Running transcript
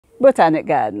Botanic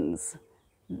gardens.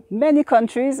 Many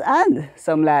countries and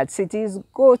some large cities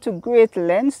go to great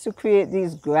lengths to create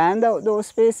these grand outdoor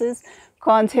spaces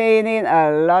containing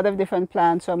a lot of different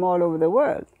plants from all over the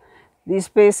world. These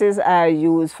spaces are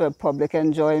used for public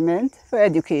enjoyment, for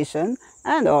education,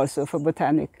 and also for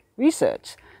botanic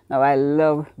research. Now, I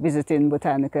love visiting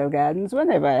botanical gardens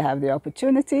whenever I have the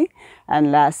opportunity,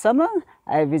 and last summer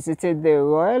I visited the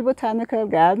Royal Botanical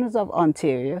Gardens of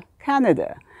Ontario,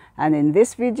 Canada. And in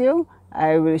this video,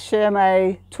 I will share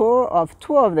my tour of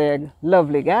two of their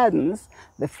lovely gardens,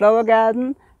 the Flower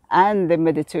Garden and the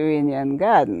Mediterranean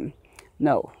Garden.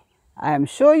 Now, I am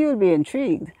sure you'll be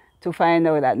intrigued to find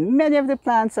out that many of the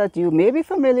plants that you may be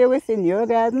familiar with in your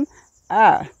garden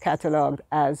are catalogued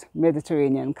as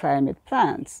Mediterranean climate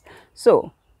plants.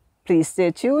 So, please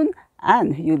stay tuned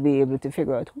and you'll be able to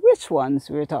figure out which ones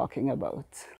we're talking about.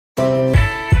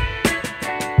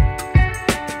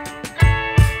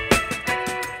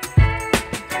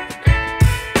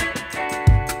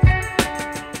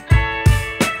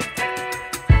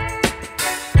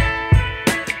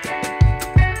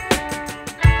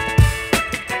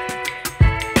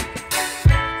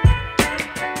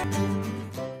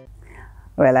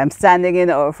 Well, I'm standing in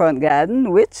our front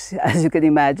garden, which, as you can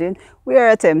imagine, we are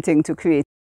attempting to create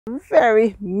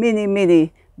very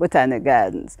mini botanic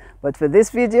gardens. But for this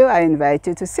video, I invite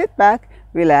you to sit back,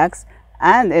 relax,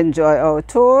 and enjoy our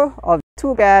tour of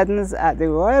two gardens at the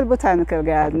Royal Botanical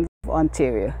Gardens of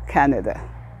Ontario, Canada.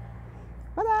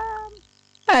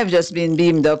 I've just been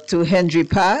beamed up to Henry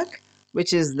Park,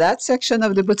 which is that section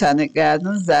of the Botanic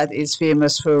Gardens that is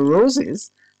famous for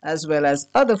roses, as well as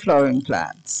other flowering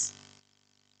plants.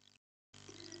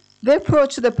 The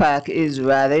approach to the park is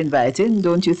rather inviting,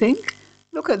 don't you think?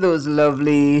 Look at those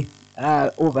lovely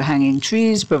overhanging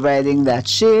trees providing that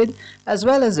shade, as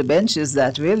well as the benches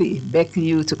that really beckon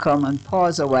you to come and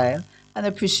pause a while and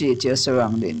appreciate your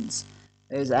surroundings.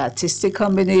 There's artistic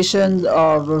combinations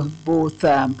of both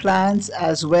plants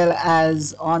as well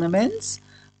as ornaments,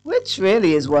 which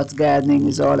really is what gardening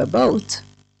is all about.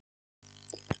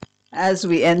 As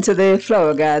we enter the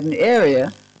flower garden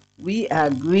area, we are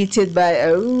greeted by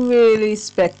a really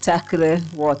spectacular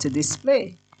water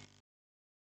display.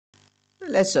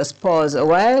 Let's just pause a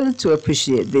while to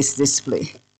appreciate this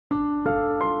display.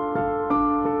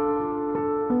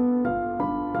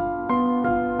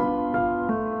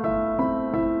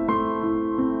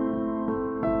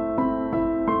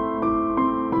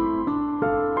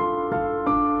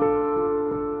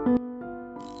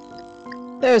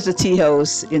 There's a tea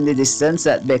house in the distance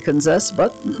that beckons us,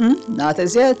 but not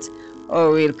as yet.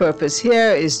 Our real purpose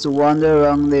here is to wander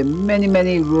around the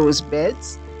many rose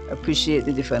beds, appreciate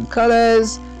the different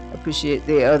colors, appreciate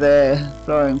the other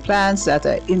flowering plants that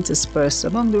are interspersed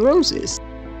among the roses.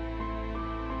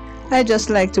 I'd just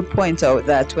like to point out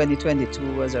that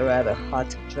 2022 was a rather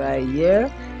hot, dry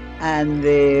year, and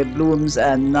the blooms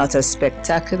are not as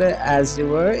spectacular as they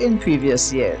were in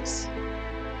previous years.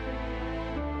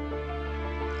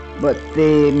 But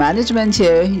the management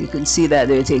here, you can see that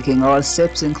they're taking all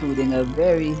steps, including a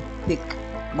very thick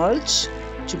mulch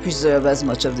to preserve as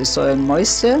much of the soil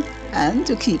moisture and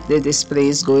to keep the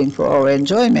displays going for our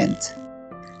enjoyment.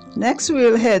 Next,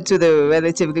 we'll head to the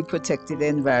relatively protected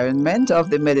environment of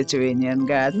the Mediterranean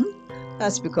Garden.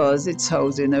 That's because it's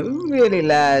housed in a really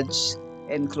large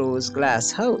enclosed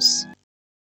glass house.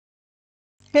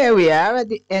 Here we are at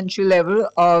the entry level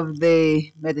of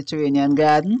the Mediterranean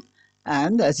Garden.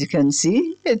 And as you can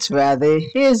see, it's rather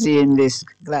hazy in this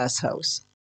glass house.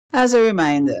 As a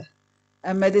reminder,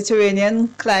 a Mediterranean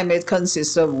climate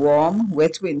consists of warm,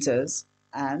 wet winters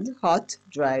and hot,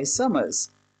 dry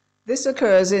summers. This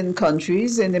occurs in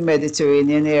countries in the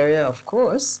Mediterranean area, of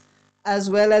course, as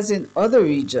well as in other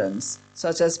regions,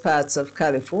 such as parts of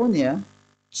California,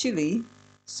 Chile,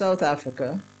 South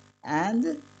Africa,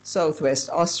 and Southwest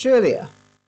Australia.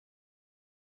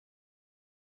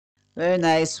 Very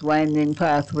nice winding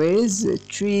pathways,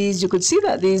 trees. You could see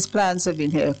that these plants have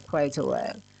been here quite a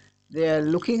while. They are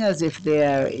looking as if they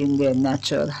are in their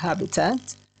natural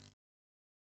habitat.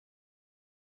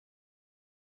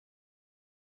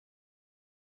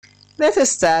 Let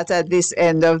us start at this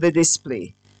end of the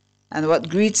display. And what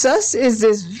greets us is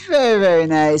this very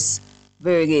nice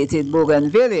variegated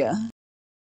bougainvillea.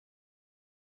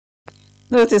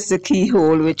 Notice the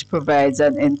keyhole, which provides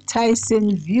an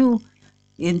enticing view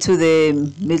into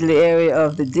the middle area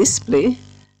of the display.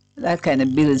 That kind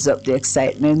of builds up the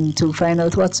excitement to find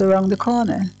out what's around the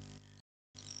corner.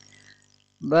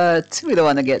 But we don't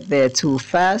want to get there too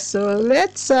fast, so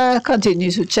let's continue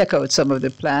to check out some of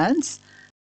the plants.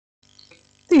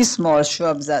 These small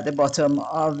shrubs at the bottom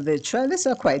of the trellis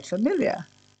are quite familiar.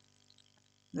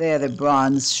 There, the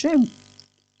bronze shrimp,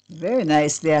 very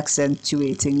nicely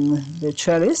accentuating the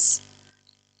trellis.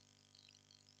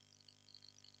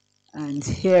 And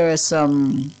here are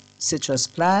some citrus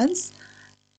plants.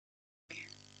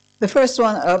 The first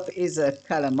one up is a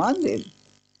calamondin.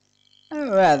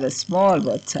 Rather small,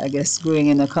 but I guess growing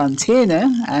in a container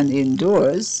and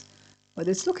indoors. But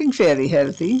it's looking fairly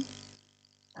healthy.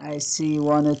 I see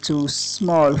one or two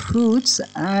small fruits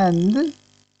and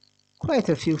quite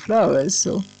a few flowers,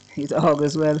 so it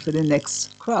augurs well for the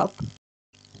next crop.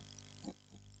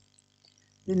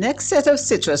 The next set of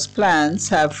citrus plants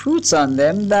have fruits on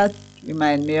them that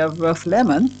remind me of rough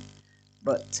lemon,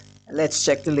 but let's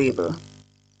check the label.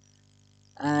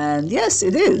 And yes,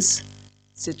 it is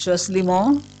Citrus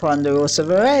Limon Ponderosa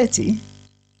variety.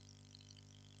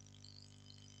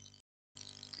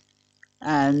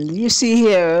 And you see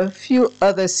here a few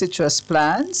other citrus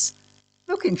plants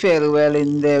looking fairly well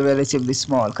in their relatively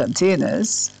small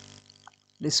containers.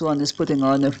 This one is putting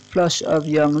on a flush of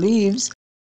young leaves.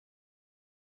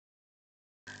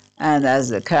 And as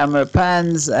the camera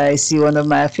pans, I see one of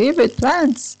my favorite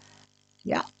plants.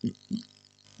 Yeah,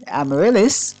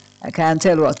 Amaryllis. I can't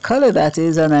tell what color that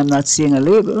is, and I'm not seeing a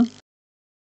label.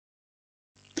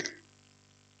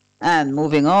 And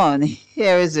moving on,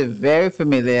 here is a very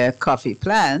familiar coffee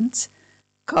plant,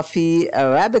 Coffee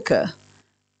Arabica,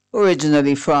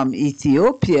 originally from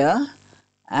Ethiopia.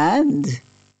 And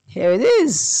here it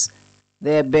is.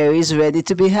 There are berries ready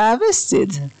to be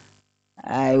harvested.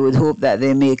 I would hope that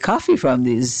they make coffee from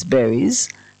these berries.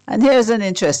 And here's an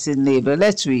interesting label.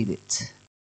 Let's read it.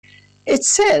 It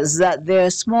says that there are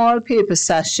small paper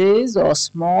sachets or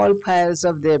small piles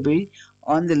of debris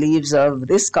on the leaves of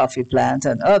this coffee plant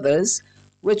and others,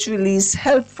 which release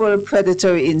helpful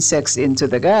predatory insects into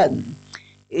the garden.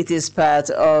 It is part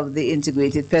of the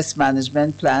integrated pest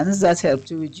management plans that help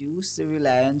to reduce the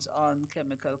reliance on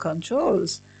chemical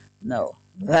controls. Now,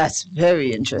 that's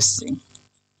very interesting.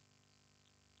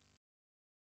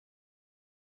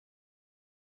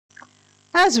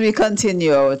 As we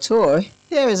continue our tour,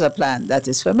 here is a plant that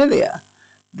is familiar,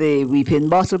 the weeping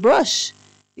bottle brush.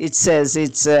 It says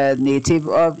it's a native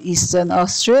of Eastern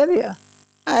Australia.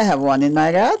 I have one in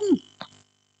my garden.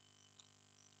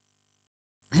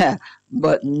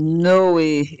 But no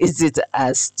way is it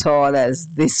as tall as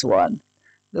this one.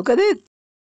 Look at it.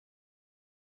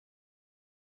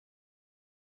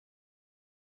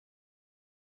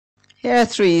 Here are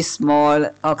three small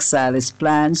oxalis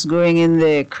plants growing in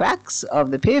the cracks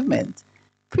of the pavement.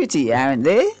 Pretty, aren't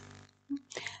they?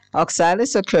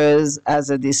 Oxalis occurs as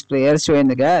a display elsewhere in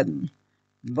the garden,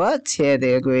 but here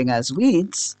they are growing as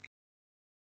weeds.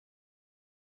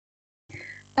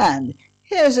 And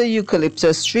here's a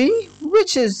eucalyptus tree,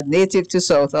 which is native to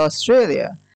South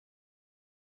Australia.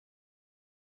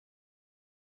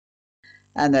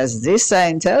 And as this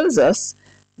sign tells us,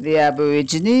 the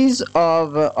Aborigines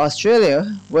of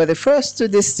Australia were the first to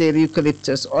distill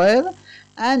eucalyptus oil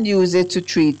and use it to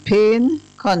treat pain,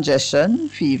 congestion,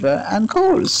 fever, and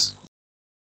colds.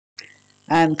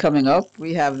 And coming up,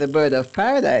 we have the bird of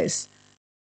paradise,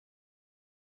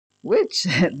 which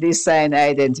this sign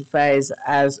identifies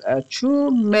as a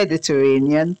true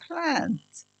Mediterranean plant.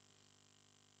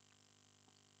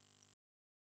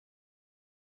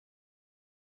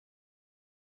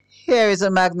 Here is a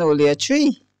magnolia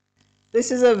tree. This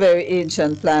is a very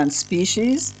ancient plant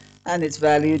species and it's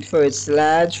valued for its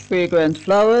large, fragrant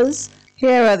flowers.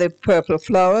 Here are the purple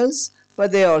flowers,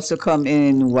 but they also come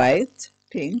in white,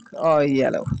 pink, or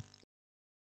yellow.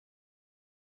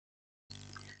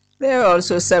 There are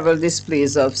also several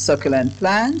displays of succulent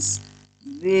plants.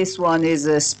 This one is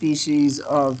a species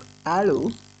of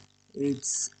aloe.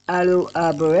 It's Aloe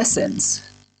arborescens.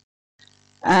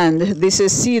 And this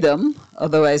is sedum,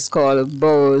 otherwise called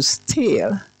burro's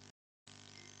tail.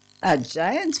 A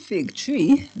giant fig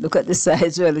tree, look at the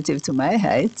size relative to my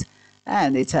height,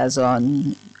 and it has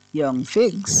on young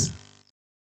figs.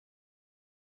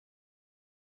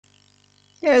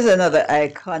 Here's another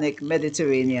iconic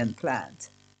Mediterranean plant,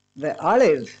 the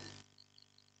olive.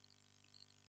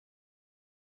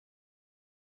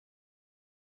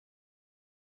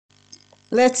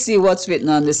 Let's see what's written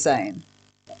on the sign.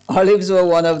 Olives were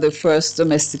one of the first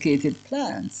domesticated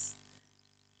plants.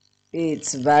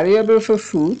 It's valuable for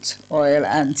fruit, oil,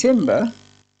 and timber,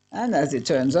 and as it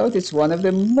turns out, it's one of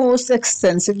the most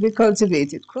extensively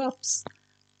cultivated crops.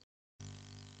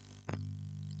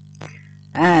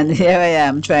 And here I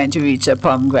am trying to reach a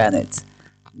pomegranate.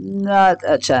 Not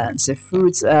a chance. The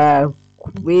fruits are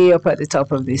way up at the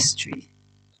top of this tree.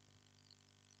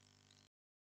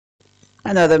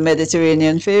 Another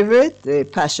Mediterranean favorite, the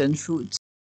passion fruit.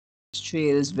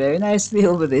 Trails very nicely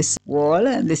over this wall,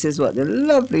 and this is what the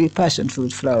lovely passion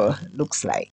fruit flower looks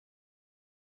like.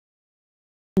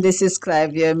 This is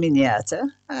Clivia miniata.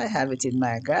 I have it in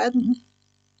my garden.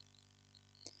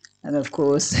 And of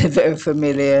course, a very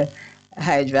familiar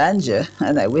hydrangea,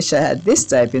 and I wish I had this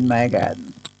type in my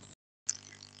garden.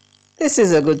 This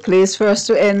is a good place for us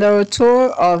to end our tour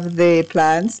of the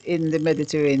plants in the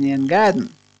Mediterranean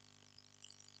garden.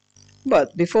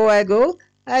 But before I go,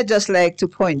 I'd just like to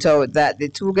point out that the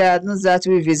two gardens that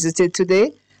we visited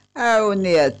today are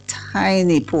only a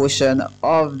tiny portion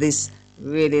of this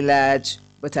really large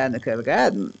botanical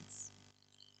garden.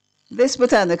 This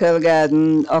botanical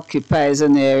garden occupies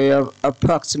an area of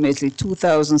approximately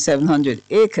 2,700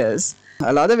 acres.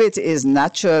 A lot of it is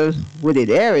natural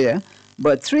wooded area,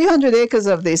 but 300 acres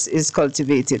of this is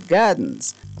cultivated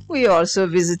gardens. We also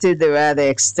visited the rather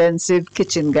extensive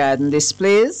kitchen garden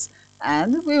displays,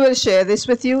 and we will share this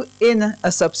with you in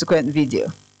a subsequent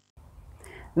video.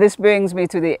 This brings me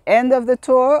to the end of the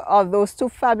tour of those two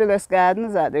fabulous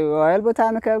gardens at the Royal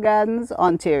Botanical Gardens,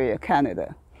 Ontario,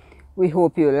 Canada. We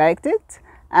hope you liked it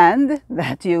and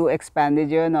that you expanded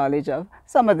your knowledge of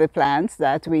some of the plants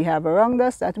that we have around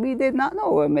us that we did not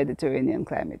know were Mediterranean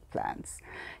climate plants.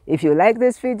 If you like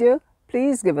this video,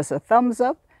 please give us a thumbs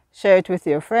up, share it with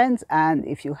your friends, and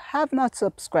if you have not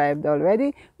subscribed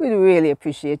already, we'd really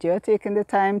appreciate your taking the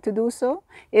time to do so.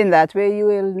 In that way, you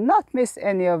will not miss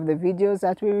any of the videos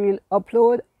that we will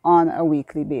upload on a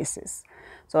weekly basis.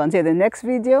 So until the next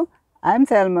video, I'm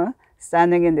Thelma,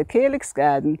 standing in the Calyx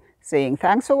garden, saying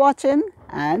thanks for watching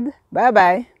and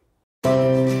bye-bye.